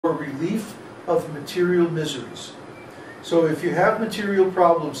for relief of material miseries. So if you have material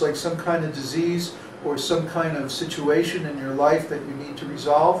problems like some kind of disease or some kind of situation in your life that you need to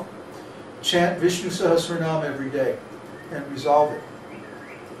resolve, chant Vishnu Sahasranam every day and resolve it.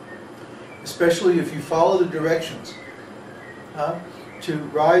 Especially if you follow the directions. To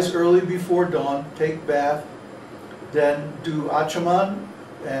rise early before dawn, take bath, then do achaman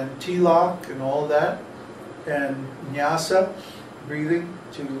and tilak and all that, and nyasa, breathing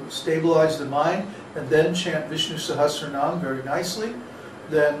to stabilize the mind, and then chant Vishnu Sahasranam very nicely.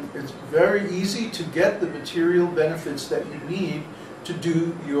 Then it's very easy to get the material benefits that you need to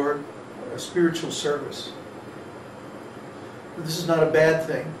do your spiritual service. This is not a bad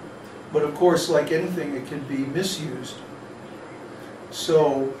thing, but of course, like anything, it can be misused.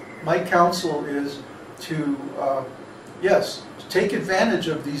 So my counsel is to, yes, take advantage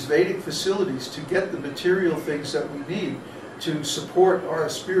of these Vedic facilities to get the material things that we need to support our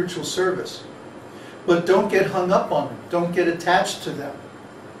spiritual service. But don't get hung up on them. Don't get attached to them.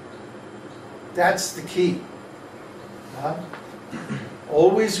 That's the key.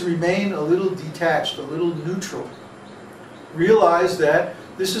 Always remain a little detached, a little neutral. Realize that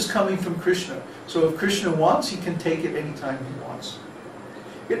this is coming from Krishna. So if Krishna wants, he can take it anytime he wants.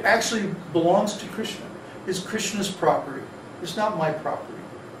 It actually belongs to Krishna. It's Krishna's property. It's not my property.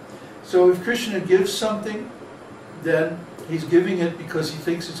 So if Krishna gives something, then he's giving it because he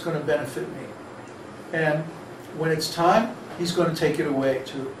thinks it's going to benefit me. And when it's time, he's going to take it away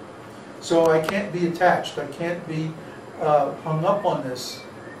too. So I can't be attached. I can't be hung up on this.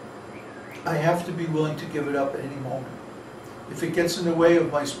 I have to be willing to give it up at any moment. If it gets in the way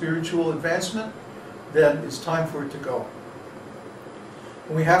of my spiritual advancement, then it's time for it to go.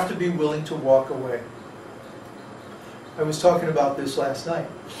 And we have to be willing to walk away. I was talking about this last night,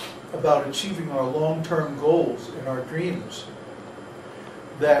 about achieving our long-term goals and our dreams.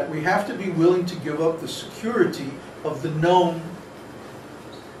 That we have to be willing to give up the security of the known,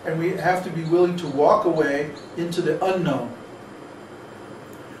 and we have to be willing to walk away into the unknown.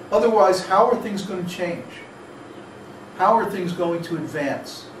 Otherwise, how are things going to change? How are things going to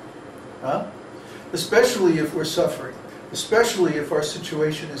advance? Especially if we're suffering. Especially if our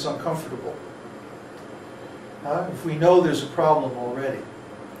situation is uncomfortable. If we know there's a problem already.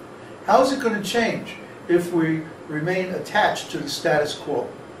 How is it going to change if we remain attached to the status quo?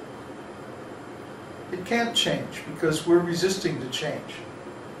 It can't change because we're resisting the change.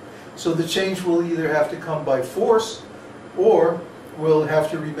 So the change will either have to come by force or we'll have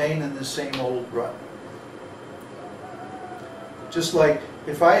to remain in the same old rut. Just like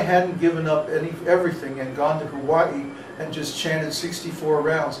if I hadn't given up everything and gone to Hawaii and just chanted 64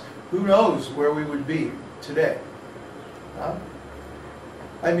 rounds, who knows where we would be today?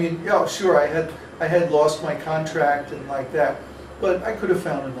 I mean, yeah, sure, I had lost my contract and like that, but I could have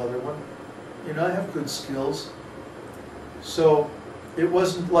found another one. You know, I have good skills. So it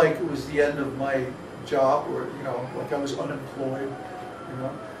wasn't like it was the end of my job or, you know, like I was unemployed. You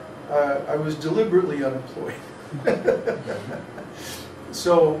know, I was deliberately unemployed.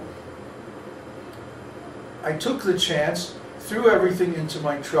 So I took the chance, threw everything into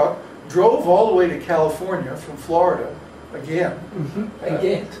my truck, drove all the way to California from Florida, again.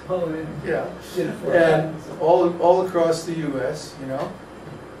 Again? Yeah. And all across the U.S., you know.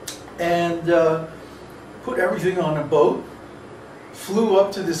 And put everything on a boat, flew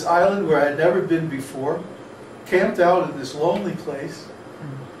up to this island where I'd never been before, camped out in this lonely place,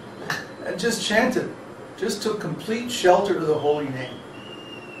 and just chanted. Just took complete shelter to the holy name.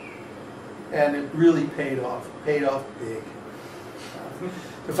 And it really paid off big.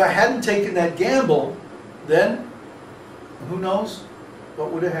 If I hadn't taken that gamble, then who knows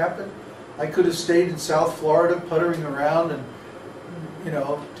what would have happened? I could have stayed in South Florida puttering around and, you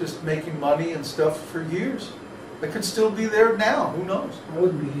know, just making money and stuff for years. I could still be there now, who knows? I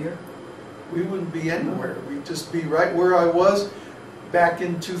wouldn't be here. We wouldn't be anywhere. We'd just be right where I was back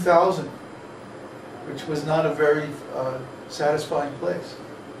in 2000, which was not a very satisfying place.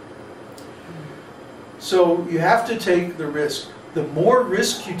 So you have to take the risk. The more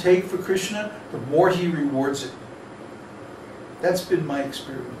risk you take for Krishna, the more he rewards it. That's been my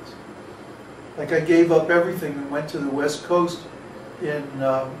experience. Like I gave up everything and went to the West Coast in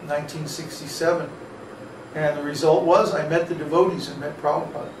 1967. And the result was I met the devotees and met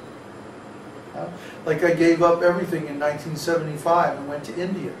Prabhupada. Like I gave up everything in 1975 and went to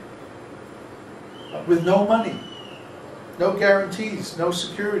India. With no money. No guarantees, no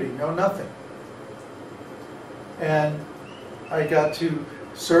security, no nothing. And I got to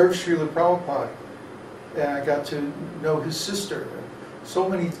serve Srila Prabhupada. And I got to know his sister. So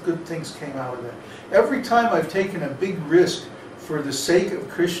many good things came out of that. Every time I've taken a big risk for the sake of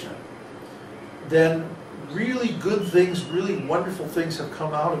Krishna, then really good things, really wonderful things have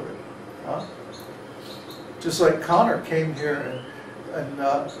come out of it. Huh? Just like Connor came here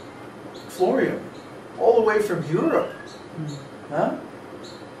and Florian, all the way from Europe, huh?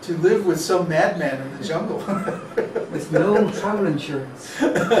 To live with some madman in the jungle. With no travel insurance.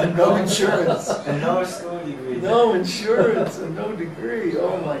 No insurance. And no school degree. No insurance and no degree.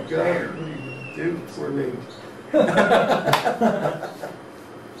 Oh my God. What do you do? Poor baby.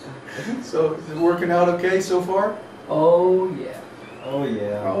 So, is it working out okay so far? Oh yeah. Oh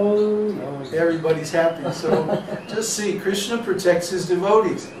yeah. Oh yeah. Everybody's happy. So, just see, Krishna protects his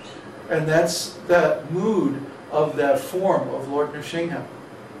devotees. And that's the mood of that form of Lord Nrsimha.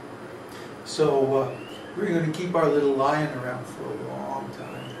 So, we're going to keep our little lion around for a long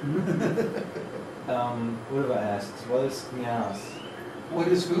time. What have I asked? What is Nyas? What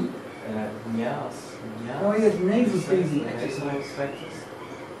is who? Nyas. Oh yeah, the names is busy. Exercise practice?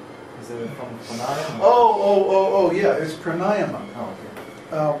 Is it from pranayama? Oh, yeah, it's pranayama. Oh,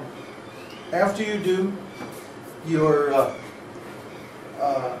 okay. After you do your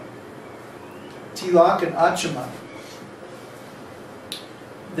tilak and achama,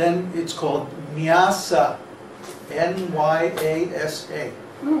 then it's called nyasa, N-Y-A-S-A.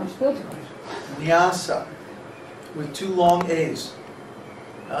 Oh, I spelled it right. Nyasa, with two long A's.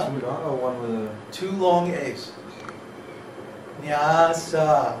 Huh? Two long or one with a... Two long A's.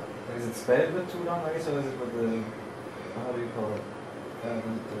 Nyasa. Is it spelled with two long A's or is it with the... How do you call it?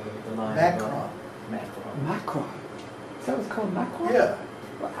 The line. Macron. Macron. Macron. Is that what's called macron? Yeah.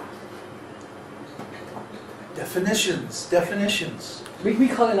 Wow. Definitions. We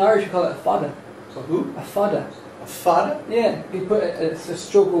call it in Irish, we call it a fada. For who? A fada. A fada? Yeah, you put a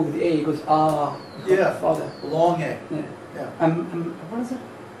stroke over the A, it goes ah. Yeah. Fada. Long A. Yeah. Yeah. What is it?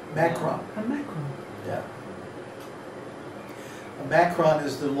 Macron. A macron. Yeah. A macron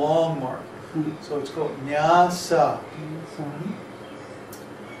is the long mark. Mm. So it's called nyasa.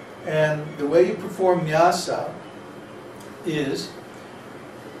 And the way you perform nyasa is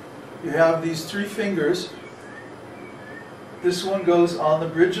you have these three fingers. This one goes on the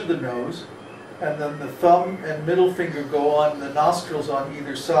bridge of the nose, and then the thumb and middle finger go on the nostrils on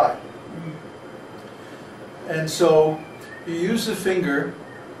either side. And so you use the finger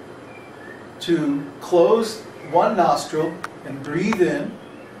to close one nostril and breathe in,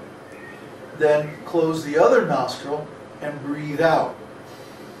 then close the other nostril and breathe out.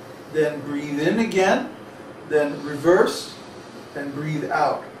 Then breathe in again, then reverse, and breathe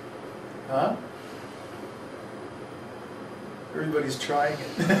out. Huh? Everybody's trying it.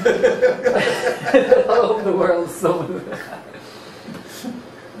 All over the world, so.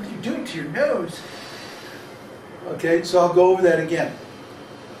 What are you doing to your nose? Okay, so I'll go over that again.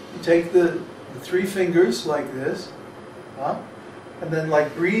 You take the three fingers like this, huh? And then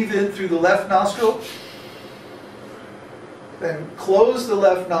like breathe in through the left nostril, then close the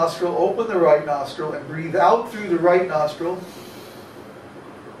left nostril, open the right nostril, and breathe out through the right nostril.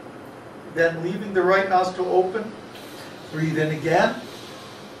 Then leaving the right nostril open, breathe in again.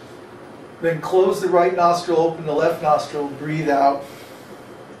 Then close the right nostril, open the left nostril, breathe out,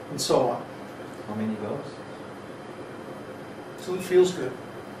 and so on. How many goes? So it feels good.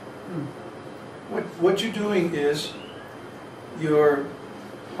 What you're doing is you're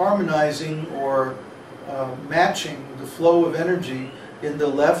harmonizing or matching the flow of energy in the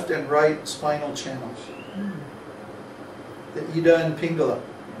left and right spinal channels. The Ida and Pingala.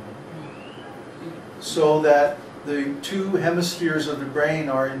 So that the two hemispheres of the brain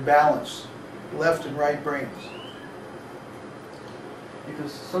are in balance, left and right brains.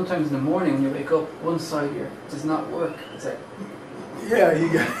 Because sometimes in the morning when you wake up, one side here does not work. It's like, Yeah, you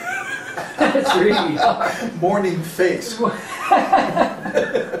got it's really hard. morning face. Yeah.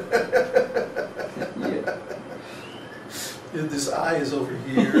 This eye is over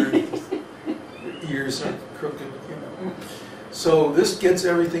here, your ears are crooked, you know. So this gets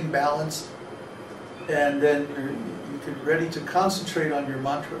everything balanced, and then you're ready to concentrate on your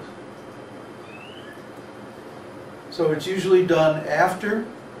mantras. So it's usually done after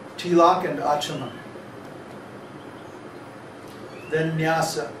tilak and achama. Then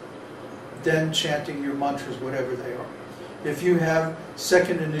nyasa. Then chanting your mantras, whatever they are. If you have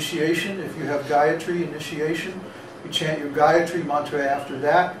second initiation, if you have Gayatri initiation, you chant your Gayatri mantra after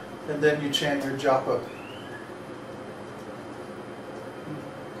that, and then you chant your japa.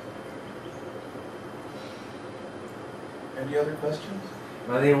 Any other questions?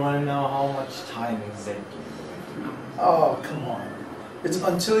 Well, they want to know how much time exactly. Oh, come on. It's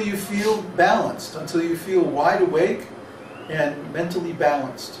until you feel balanced, until you feel wide awake and mentally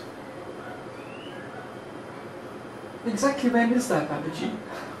balanced. Exactly when is that, Babaji?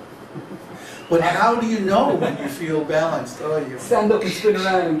 But how do you know when you feel balanced? Oh, you Stand up and spin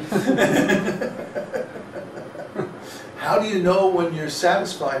around. How do you know when you're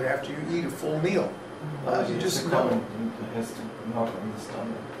satisfied after you eat a full meal? You just know. It has to knock on the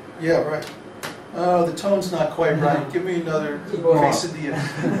stomach. Yeah, right. Oh, the tone's not quite right. Give me another Go on. quesadilla.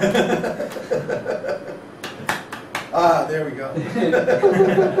 Ah, there we go.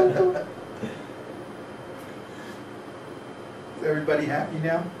 Is everybody happy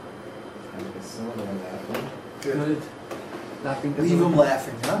now? I guess so, they're laughing. Good. Good. Laughing. Leave them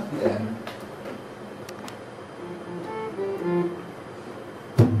laughing, huh? Yeah.